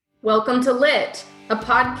Welcome to Lit, a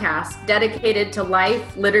podcast dedicated to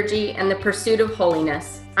life, liturgy, and the pursuit of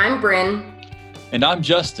holiness. I'm Bryn. And I'm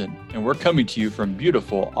Justin, and we're coming to you from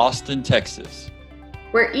beautiful Austin, Texas.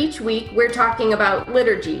 Where each week we're talking about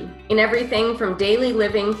liturgy in everything from daily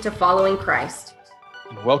living to following Christ.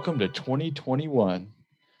 And welcome to 2021.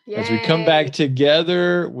 Yay. As we come back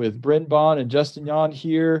together with Bryn Bond and Justin Yon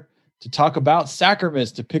here to talk about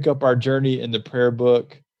sacraments, to pick up our journey in the prayer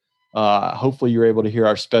book. Hopefully you're able to hear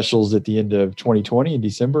our specials at the end of 2020 in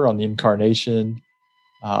December on the Incarnation.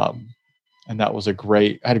 And that was I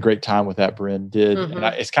had a great time with that, Bryn did. Mm-hmm. And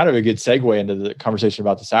it's kind of a good segue into the conversation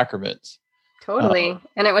about the sacraments. Totally.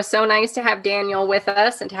 And it was so nice to have Daniel with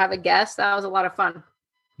us and to have a guest. That was a lot of fun.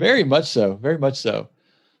 Very much so. Very much so.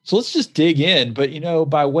 So let's just dig in. But,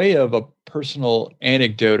 by way of a personal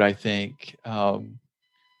anecdote, I think I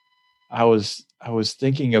was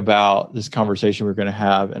thinking about this conversation we're going to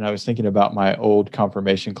have, and I was thinking about my old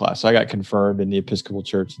confirmation class. So I got confirmed in the Episcopal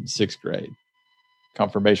Church in 6th grade.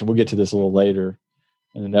 Confirmation. We'll get to this a little later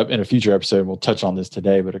in a future episode. We'll touch on this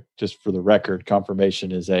today, but just for the record,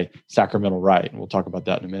 confirmation is a sacramental rite, and we'll talk about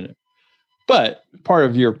that in a minute. But part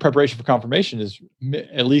of your preparation for confirmation is,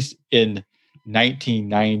 at least in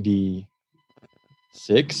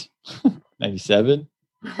 1996, 97,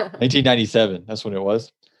 1997. That's when it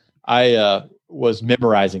was. I was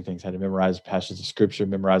memorizing things. I had to memorize passages of scripture,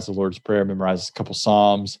 memorize the Lord's Prayer, memorize a couple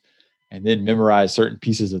Psalms, and then memorize certain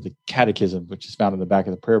pieces of the catechism, which is found in the back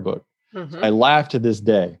of the prayer book. Mm-hmm. So I laugh to this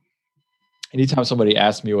day. Anytime somebody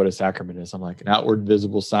asks me what a sacrament is, I'm like, an outward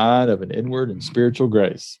visible sign of an inward and spiritual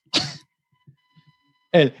grace.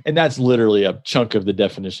 and that's literally a chunk of the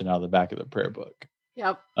definition out of the back of the prayer book.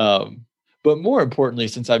 Yep. But more importantly,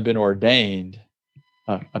 since I've been ordained,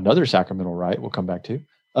 another sacramental rite we'll come back to,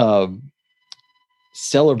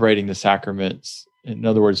 celebrating the sacraments, in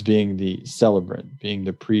other words, being the celebrant, being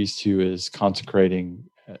the priest who is consecrating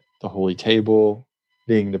the holy table,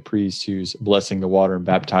 being the priest who's blessing the water and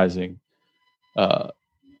baptizing the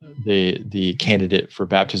candidate for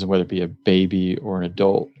baptism, whether it be a baby or an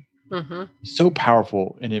adult. Mm-hmm. So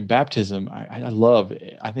powerful. And in baptism, I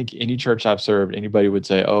think any church I've served, anybody would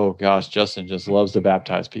say, oh gosh, Justin just loves to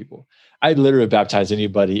baptize people. I literally baptize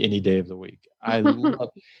anybody any day of the week.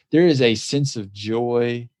 There is a sense of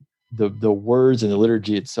joy. The words and the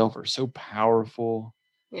liturgy itself are so powerful.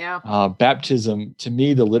 Yeah. Baptism, to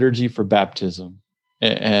me, the liturgy for baptism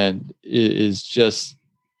and is just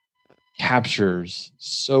captures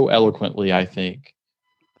so eloquently, I think,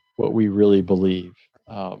 what we really believe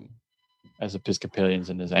as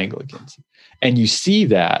Episcopalians and as Anglicans. And you see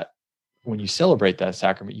that when you celebrate that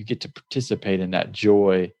sacrament, you get to participate in that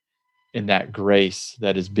joy, in that grace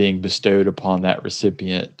that is being bestowed upon that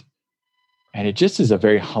recipient. And it just is a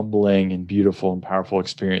very humbling and beautiful and powerful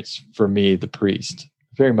experience for me, the priest,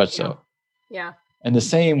 very much so. Yeah. And the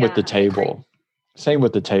same with the table. Same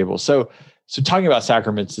with the table. So talking about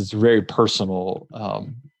sacraments is very personal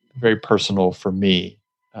for me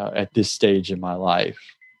at this stage in my life.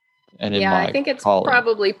 And in my I think it's calling.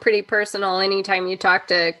 Probably pretty personal anytime you talk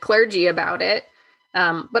to clergy about it.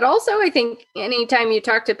 But also, I think anytime you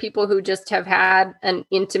talk to people who just have had an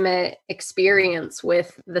intimate experience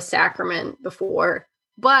with the sacrament before,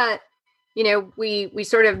 but, we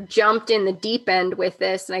sort of jumped in the deep end with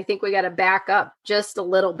this. And I think we got to back up just a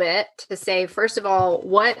little bit to say, first of all,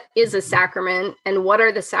 what is a sacrament and what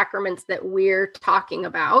are the sacraments that we're talking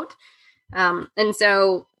about? And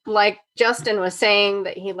so, like Justin was saying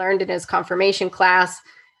that he learned in his confirmation class,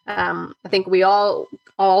 I think we all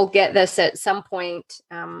get this at some point.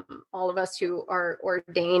 All of us who are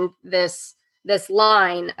ordained, this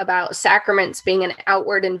line about sacraments being an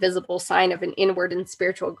outward and visible sign of an inward and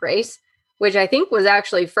spiritual grace, which I think was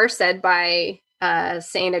actually first said by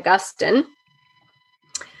Saint Augustine.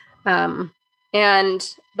 But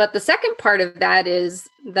the second part of that is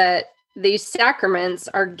that these sacraments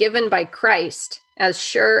are given by Christ as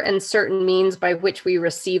sure and certain means by which we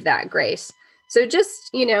receive that grace. So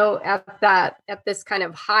just, at this kind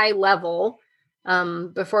of high level,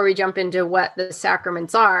 before we jump into what the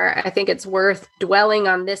sacraments are, I think it's worth dwelling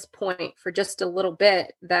on this point for just a little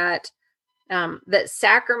bit, that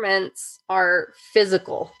sacraments are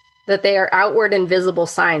physical, that they are outward and visible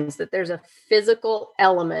signs, that there's a physical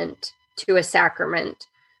element to a sacrament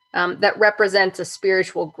that represents a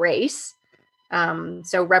spiritual grace,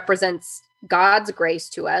 so represents God's grace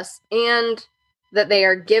to us, and that they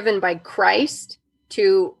are given by Christ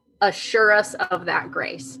to assure us of that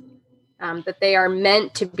grace, that they are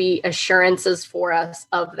meant to be assurances for us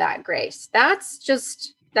of that grace.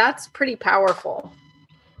 That's pretty powerful.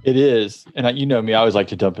 It is. And you know me, I always like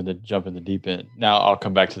to jump in the deep end. Now I'll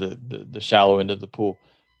come back to the shallow end of the pool.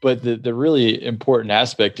 But the really important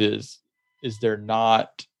aspect is these were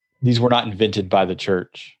not invented by the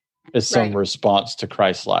church as some response to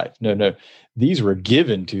Christ's life. No, these were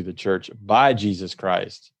given to the church by Jesus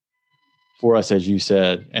Christ for us, as you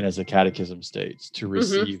said, and as the Catechism states, to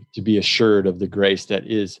receive, to be assured of the grace that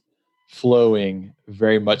is flowing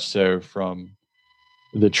very much so from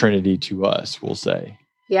the Trinity to us, we'll say.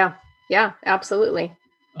 Yeah, absolutely.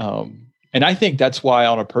 And I think that's why,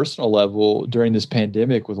 on a personal level, during this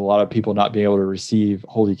pandemic, with a lot of people not being able to receive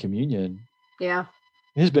Holy Communion, it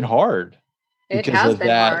has been hard. It has been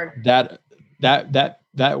hard.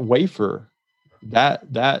 That wafer,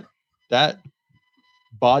 that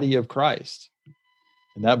body of Christ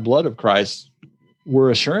and that blood of Christ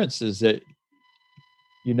were assurances that,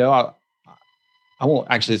 I won't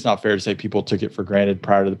actually, it's not fair to say people took it for granted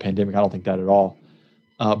prior to the pandemic. I don't think that at all.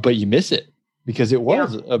 But you miss it because it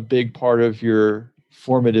was a big part of your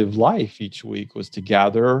formative life each week, was to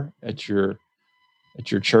gather at your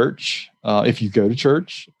church. If you go to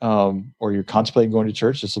church, or you're contemplating going to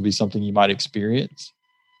church, this will be something you might experience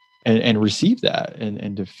and receive that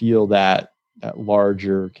and to feel that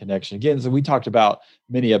larger connection. Again, so we talked about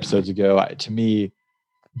many episodes ago, to me,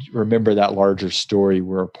 remember that larger story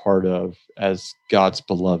we're a part of as God's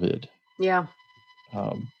beloved. Yeah.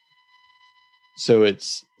 So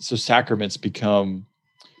sacraments become,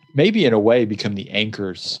 maybe in a way, become the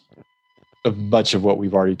anchors of much of what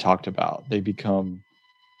we've already talked about. They become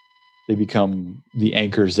the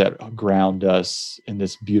anchors that ground us in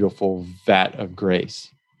this beautiful vat of grace.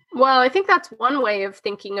 Well, I think that's one way of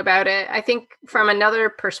thinking about it. I think from another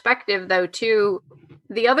perspective, though, too,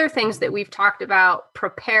 the other things that we've talked about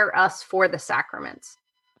prepare us for the sacraments.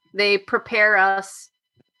 They prepare us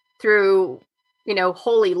through,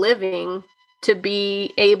 holy living to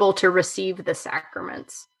be able to receive the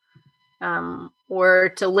sacraments, or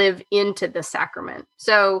to live into the sacrament.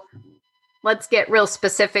 So let's get real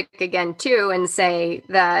specific again, too, and say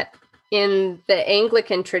that in the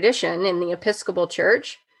Anglican tradition, in the Episcopal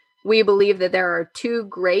Church, we believe that there are two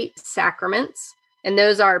great sacraments, and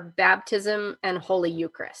those are baptism and Holy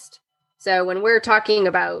Eucharist. So when we're talking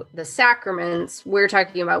about the sacraments, we're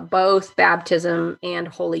talking about both baptism and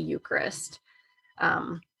Holy Eucharist.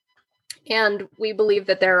 And we believe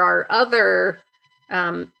that there are other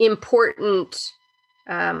important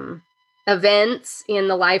events in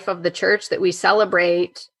the life of the church that we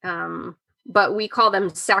celebrate, but we call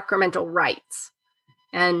them sacramental rites.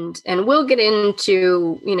 And we'll get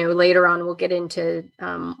into, later on, we'll get into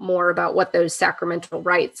more about what those sacramental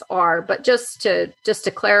rites are. But just to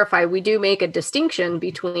clarify, we do make a distinction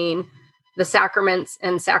between the sacraments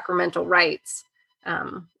and sacramental rites.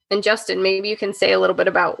 And Justin, maybe you can say a little bit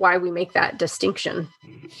about why we make that distinction.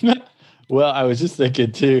 Well, I was just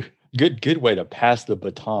thinking too, good way to pass the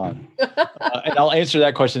baton. And I'll answer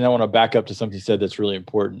that question. I want to back up to something you said that's really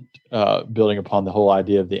important, building upon the whole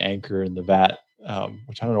idea of the anchor and the vat.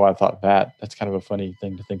 Which I don't know why I thought vat. That's kind of a funny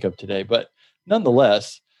thing to think of today. But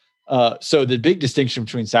nonetheless, so the big distinction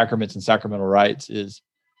between sacraments and sacramental rites is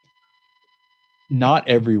not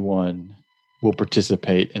everyone will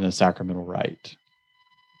participate in a sacramental rite.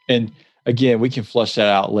 And again, we can flush that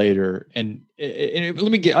out later. And let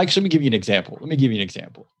me give you an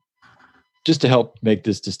example. Just to help make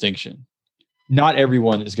this distinction. Not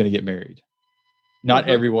everyone is going to get married. Not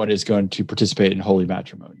everyone is going to participate in holy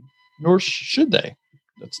matrimony. Nor should they.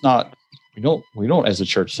 That's not, we don't as a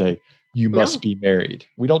church say, you must be married.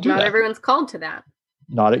 We don't do that. Not everyone's called to that.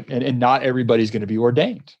 And not everybody's going to be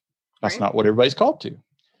ordained. That's not what everybody's called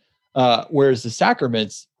to. Whereas the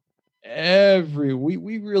sacraments,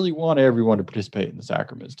 we really want everyone to participate in the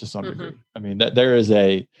sacraments to some degree. I mean, that there is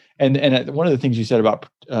and one of the things you said about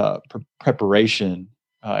preparation,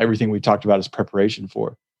 everything we talked about is preparation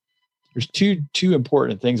for. There's two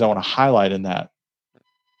important things I want to highlight in that.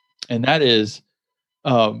 And that is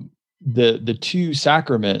the two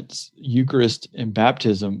sacraments, Eucharist and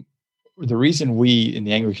baptism. The reason we in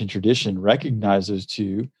the Anglican tradition recognize those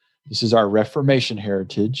two, this is our Reformation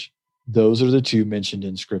heritage. Those are the two mentioned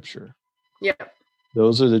in Scripture. Yeah.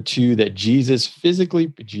 Those are the two that Jesus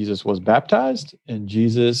was baptized, and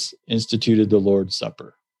Jesus instituted the Lord's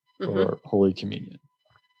Supper or Holy Communion.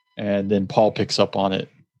 And then Paul picks up on it,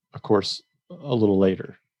 of course, a little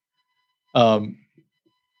later.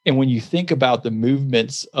 And when you think about the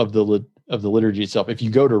movements of the liturgy itself, if you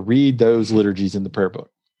go to read those liturgies in the prayer book,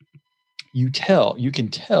 you can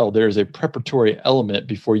tell there's a preparatory element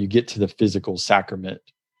before you get to the physical sacrament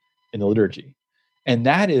in the liturgy. And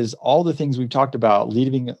that is all the things we've talked about,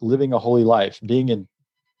 living a holy life, being in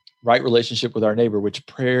right relationship with our neighbor, which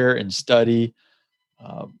prayer and study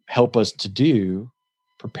help us to do,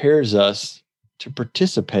 prepares us to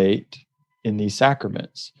participate in these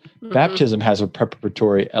sacraments. Mhm. Baptism has a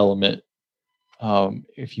preparatory element.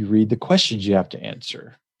 If you read the questions you have to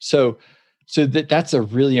answer. So that's a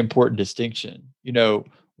really important distinction.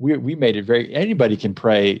 We made it anybody can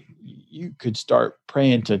pray. You could start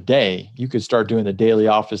praying today. You could start doing the daily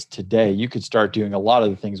office today. You could start doing a lot of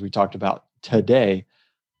the things we talked about today.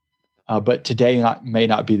 But today may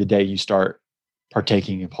not be the day you start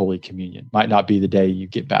partaking of Holy Communion. Might not be the day you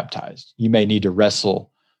get baptized. You may need to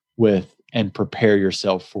wrestle with and prepare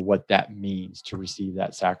yourself for what that means to receive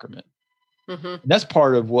that sacrament. Mm-hmm. And that's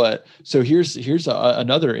part of what. So here's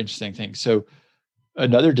another interesting thing. So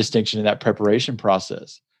another distinction in that preparation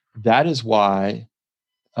process. That is why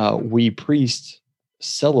we priests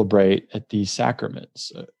celebrate at these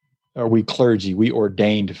sacraments. Or we clergy, we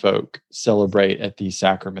ordained folk celebrate at these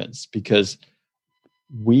sacraments because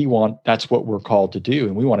that's what we're called to do.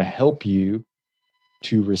 And we want to help you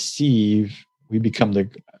to receive. We become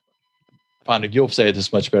you'll say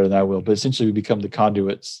this much better than I will, but essentially we become the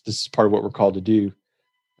conduits. This is part of what we're called to do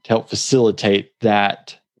to help facilitate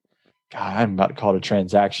that. God, I'm about to call it a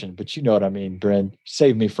transaction, but you know what I mean, Bryn.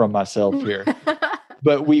 Save me from myself here.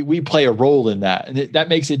 But we play a role in that. And that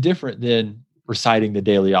makes it different than reciting the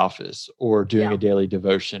daily office or doing a daily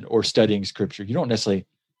devotion or studying scripture. You don't necessarily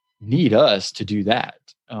need us to do that.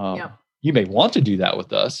 You may want to do that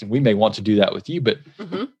with us, and we may want to do that with you, but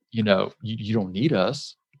you don't need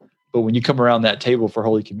us. But when you come around that table for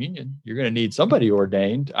Holy Communion, you're going to need somebody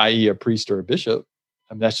ordained, i.e. a priest or a bishop.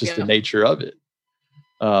 I mean, that's just the nature of it.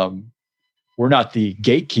 We're not the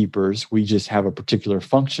gatekeepers. We just have a particular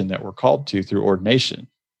function that we're called to through ordination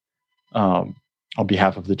on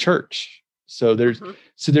behalf of the church. So there's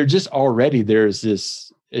this,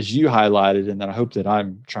 as you highlighted, and that I hope that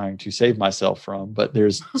I'm trying to save myself from, but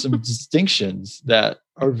there's some distinctions that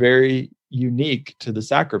are very unique to the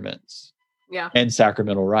sacraments and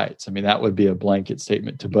sacramental rites. I mean, that would be a blanket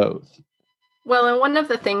statement to both. Well, and one of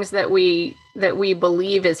the things that we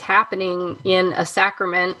believe is happening in a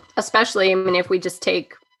sacrament, especially, I mean, if we just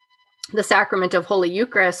take the sacrament of Holy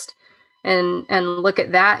Eucharist and look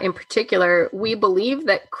at that in particular, we believe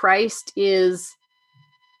that Christ is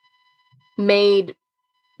made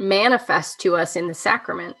manifest to us in the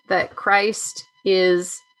sacrament, that Christ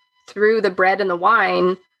is, through the bread and the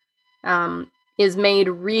wine, is made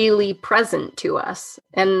really present to us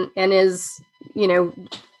and is,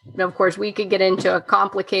 of course, we could get into a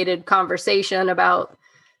complicated conversation about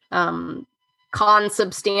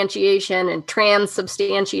consubstantiation and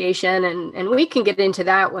transubstantiation, and we can get into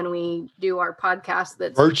that when we do our podcast.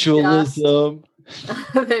 That's virtualism.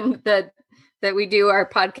 that we do our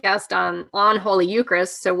podcast on Holy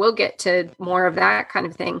Eucharist. So we'll get to more of that kind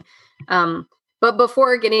of thing. But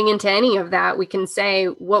before getting into any of that, we can say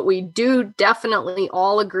what we do definitely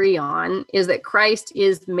all agree on is that Christ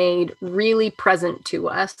is made really present to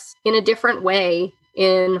us in a different way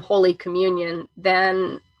in Holy Communion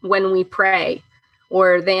than when we pray,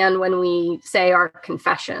 or than when we say our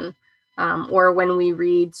confession, or when we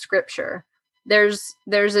read scripture. There's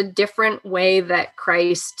a different way that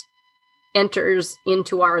Christ enters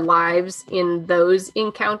into our lives in those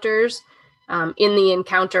encounters. In the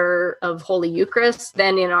encounter of Holy Eucharist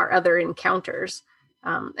than in our other encounters.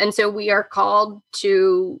 And so we are called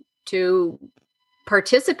to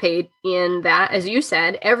participate in that. As you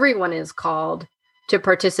said, everyone is called to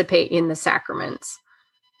participate in the sacraments.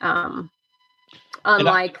 Unlike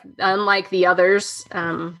the others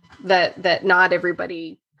that not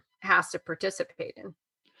everybody has to participate in.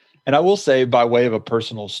 And I will say, by way of a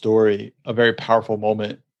personal story, a very powerful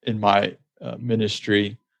moment in my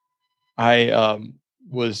ministry, I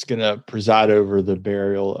was going to preside over the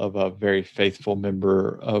burial of a very faithful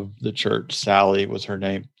member of the church. Sally was her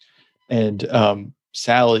name. And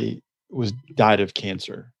Sally died of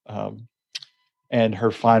cancer. And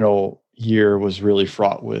her final year was really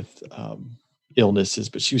fraught with illnesses,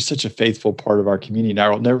 but she was such a faithful part of our community. And I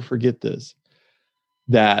will never forget this,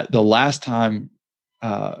 that the last time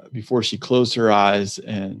before she closed her eyes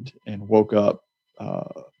and woke up,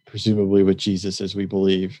 presumably with Jesus, as we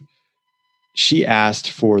believe, she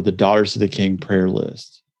asked for the Daughters of the King prayer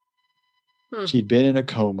list. She'd been in a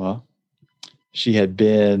coma. She had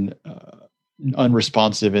been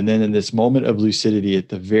unresponsive. And then in this moment of lucidity at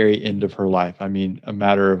the very end of her life, I mean, a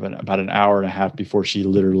matter of about an hour and a half before she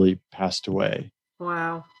literally passed away.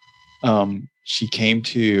 Wow. She came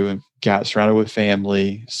to and got surrounded with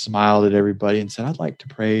family, smiled at everybody and said, "I'd like to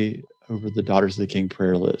pray over the Daughters of the King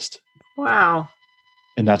prayer list." Wow.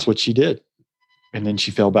 And that's what she did. And then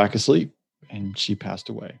she fell back asleep and she passed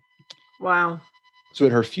away. Wow. So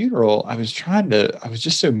at her funeral, I was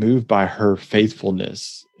just so moved by her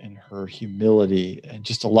faithfulness and her humility and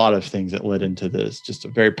just a lot of things that led into this. Just a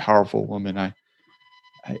very powerful woman.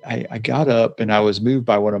 I got up and I was moved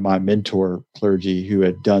by one of my mentor clergy who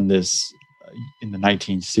had done this in the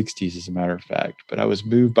 1960s, as a matter of fact. But I was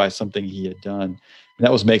moved by something he had done, and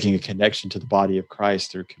that was making a connection to the body of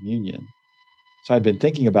Christ through communion. So I'd been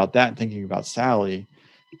thinking about that and thinking about Sally.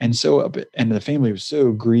 And and the family was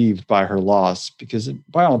so grieved by her loss because,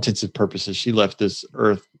 by all intents and purposes, she left this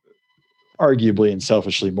earth arguably and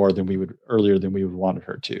selfishly earlier than we would wanted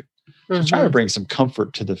her to. So I was trying to bring some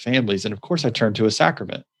comfort to the families. And of course, I turned to a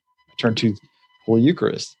sacrament. I turned to Holy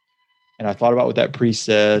Eucharist. And I thought about what that priest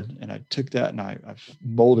said, and I took that and I've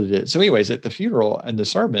molded it. So anyways, at the funeral and the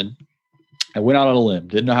sermon, I went out on a limb,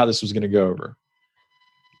 didn't know how this was going to go over.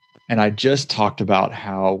 And I just talked about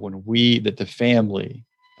how that the family,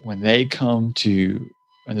 when they come to,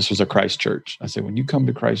 and this was a Christ church, I said, when you come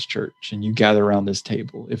to Christ church and you gather around this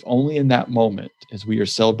table, if only in that moment, as we are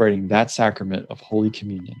celebrating that sacrament of Holy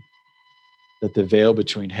Communion, that the veil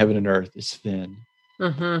between heaven and earth is thin.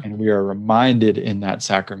 And we are reminded in that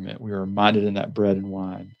sacrament, we are reminded in that bread and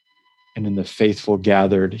wine, and in the faithful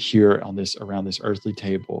gathered here around this earthly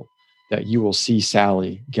table, that you will see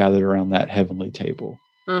Sally gathered around that heavenly table.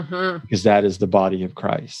 Because that is the body of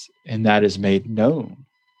Christ, and that is made known.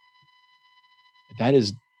 That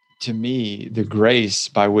is, to me, the grace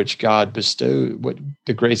by which God bestows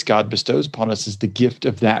upon us is the gift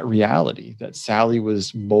of that reality, that Sally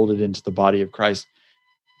was molded into the body of Christ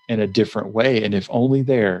in a different way. And if only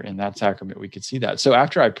there in that sacrament, we could see that. So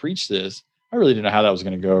after I preached this, I really didn't know how that was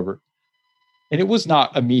going to go over. And it was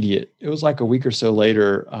not immediate. It was like a week or so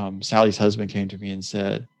later, Sally's husband came to me and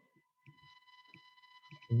said,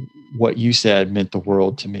 what you said meant the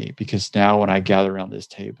world to me, because now when I gather around this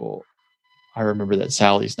table, I remember that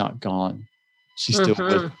Sally's not gone. She's still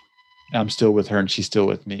I'm still with her, and she's still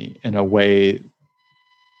with me in a way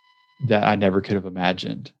that I never could have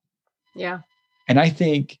imagined. Yeah. And I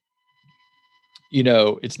think,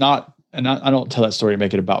 it's not, and I don't tell that story to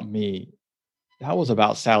make it about me. That was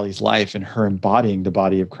about Sally's life and her embodying the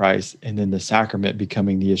body of Christ, and then the sacrament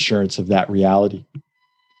becoming the assurance of that reality,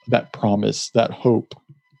 that promise, that hope.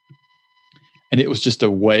 And it was just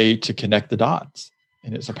a way to connect the dots.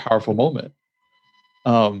 And it's a powerful moment.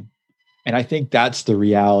 And I think that's the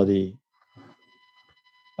reality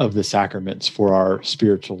of the sacraments for our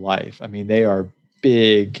spiritual life. I mean, they are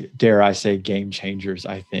big, dare I say, game changers,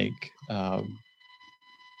 I think,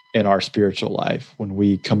 in our spiritual life. When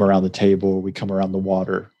we come around the table, we come around the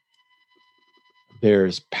water,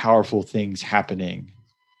 there's powerful things happening,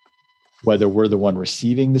 whether we're the one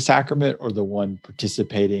receiving the sacrament or the one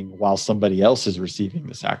participating while somebody else is receiving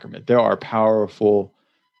the sacrament. There are powerful,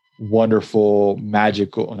 wonderful,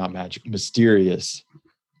 mysterious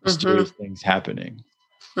things happening.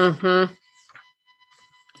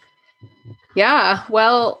 Yeah.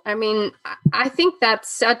 Well, I mean, I think that's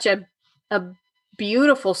such a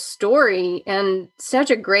beautiful story and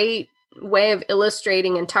such a great way of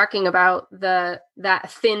illustrating and talking about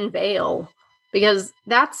that thin veil, because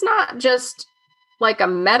that's not just like a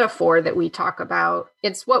metaphor that we talk about.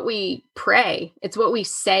 It's what we pray. It's what we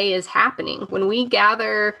say is happening when we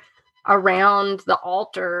gather around the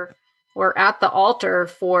altar or at the altar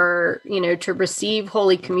for, to receive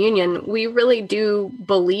Holy Communion. We really do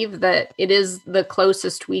believe that it is the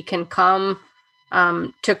closest we can come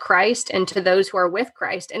to Christ and to those who are with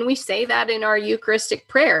Christ. And we say that in our Eucharistic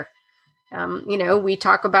prayer. We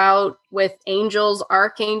talk about with angels,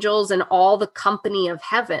 archangels, and all the company of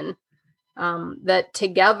heaven, that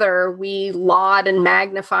together we laud and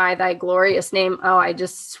magnify thy glorious name. Oh, I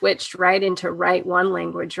just switched right into Rite One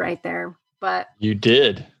language right there. But you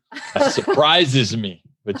did. That surprises me,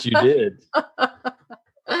 but you did.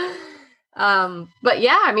 But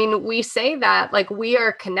yeah, I mean, we say that like we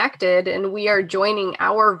are connected and we are joining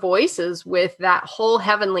our voices with that whole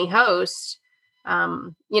heavenly host.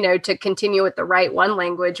 To continue with the Rite One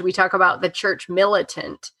language, we talk about the church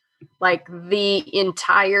militant, like the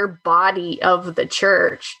entire body of the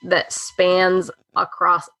church that spans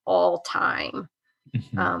across all time.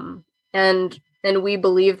 And we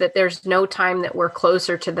believe that there's no time that we're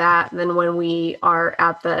closer to that than when we are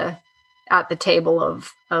at the table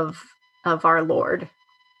of our Lord.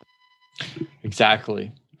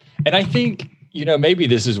 Exactly. And I think, maybe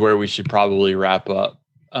this is where we should probably wrap up,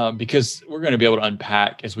 because we're going to be able to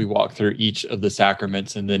unpack as we walk through each of the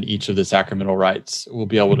sacraments, and then each of the sacramental rites, we'll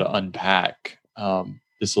be able to unpack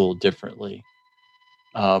this a little differently.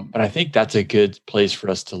 But I think that's a good place for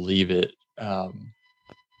us to leave it.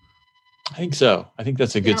 I think so. I think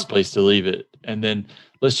that's a good place to leave it. And then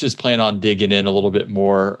let's just plan on digging in a little bit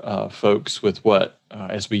more, folks, with what,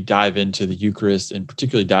 as we dive into the Eucharist and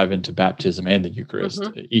particularly dive into baptism and the Eucharist,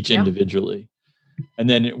 each individually. And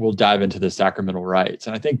then we'll dive into the sacramental rites.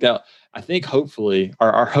 And I think hopefully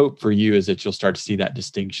our hope for you is that you'll start to see that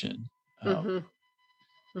distinction. And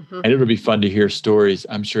it'll be fun to hear stories.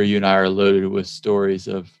 I'm sure you and I are loaded with stories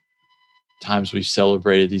of times we've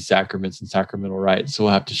celebrated these sacraments and sacramental rites. So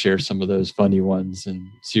we'll have to share some of those funny ones and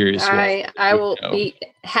serious ones. I will be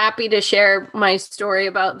happy to share my story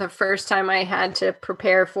about the first time I had to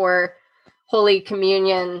prepare for Holy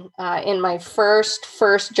Communion in my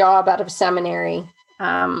first job out of seminary.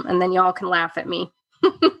 And then y'all can laugh at me.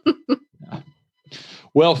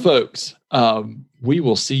 Well, folks, we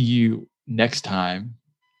will see you next time.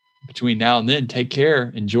 Between now and then, take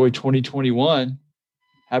care. Enjoy 2021.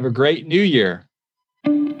 Have a great new year.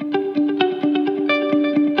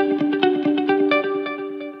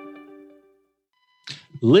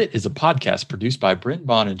 Lit is a podcast produced by Brent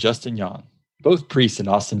Bond and Justin Yon, both priests in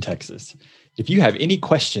Austin, Texas. If you have any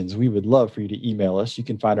questions, we would love for you to email us. You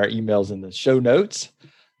can find our emails in the show notes.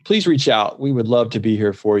 Please reach out. We would love to be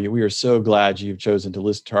here for you. We are so glad you've chosen to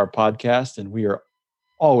listen to our podcast, and we are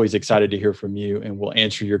always excited to hear from you, and we'll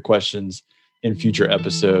answer your questions in future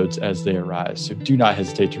episodes as they arise. So do not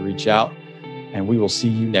hesitate to reach out, and we will see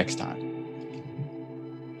you next time.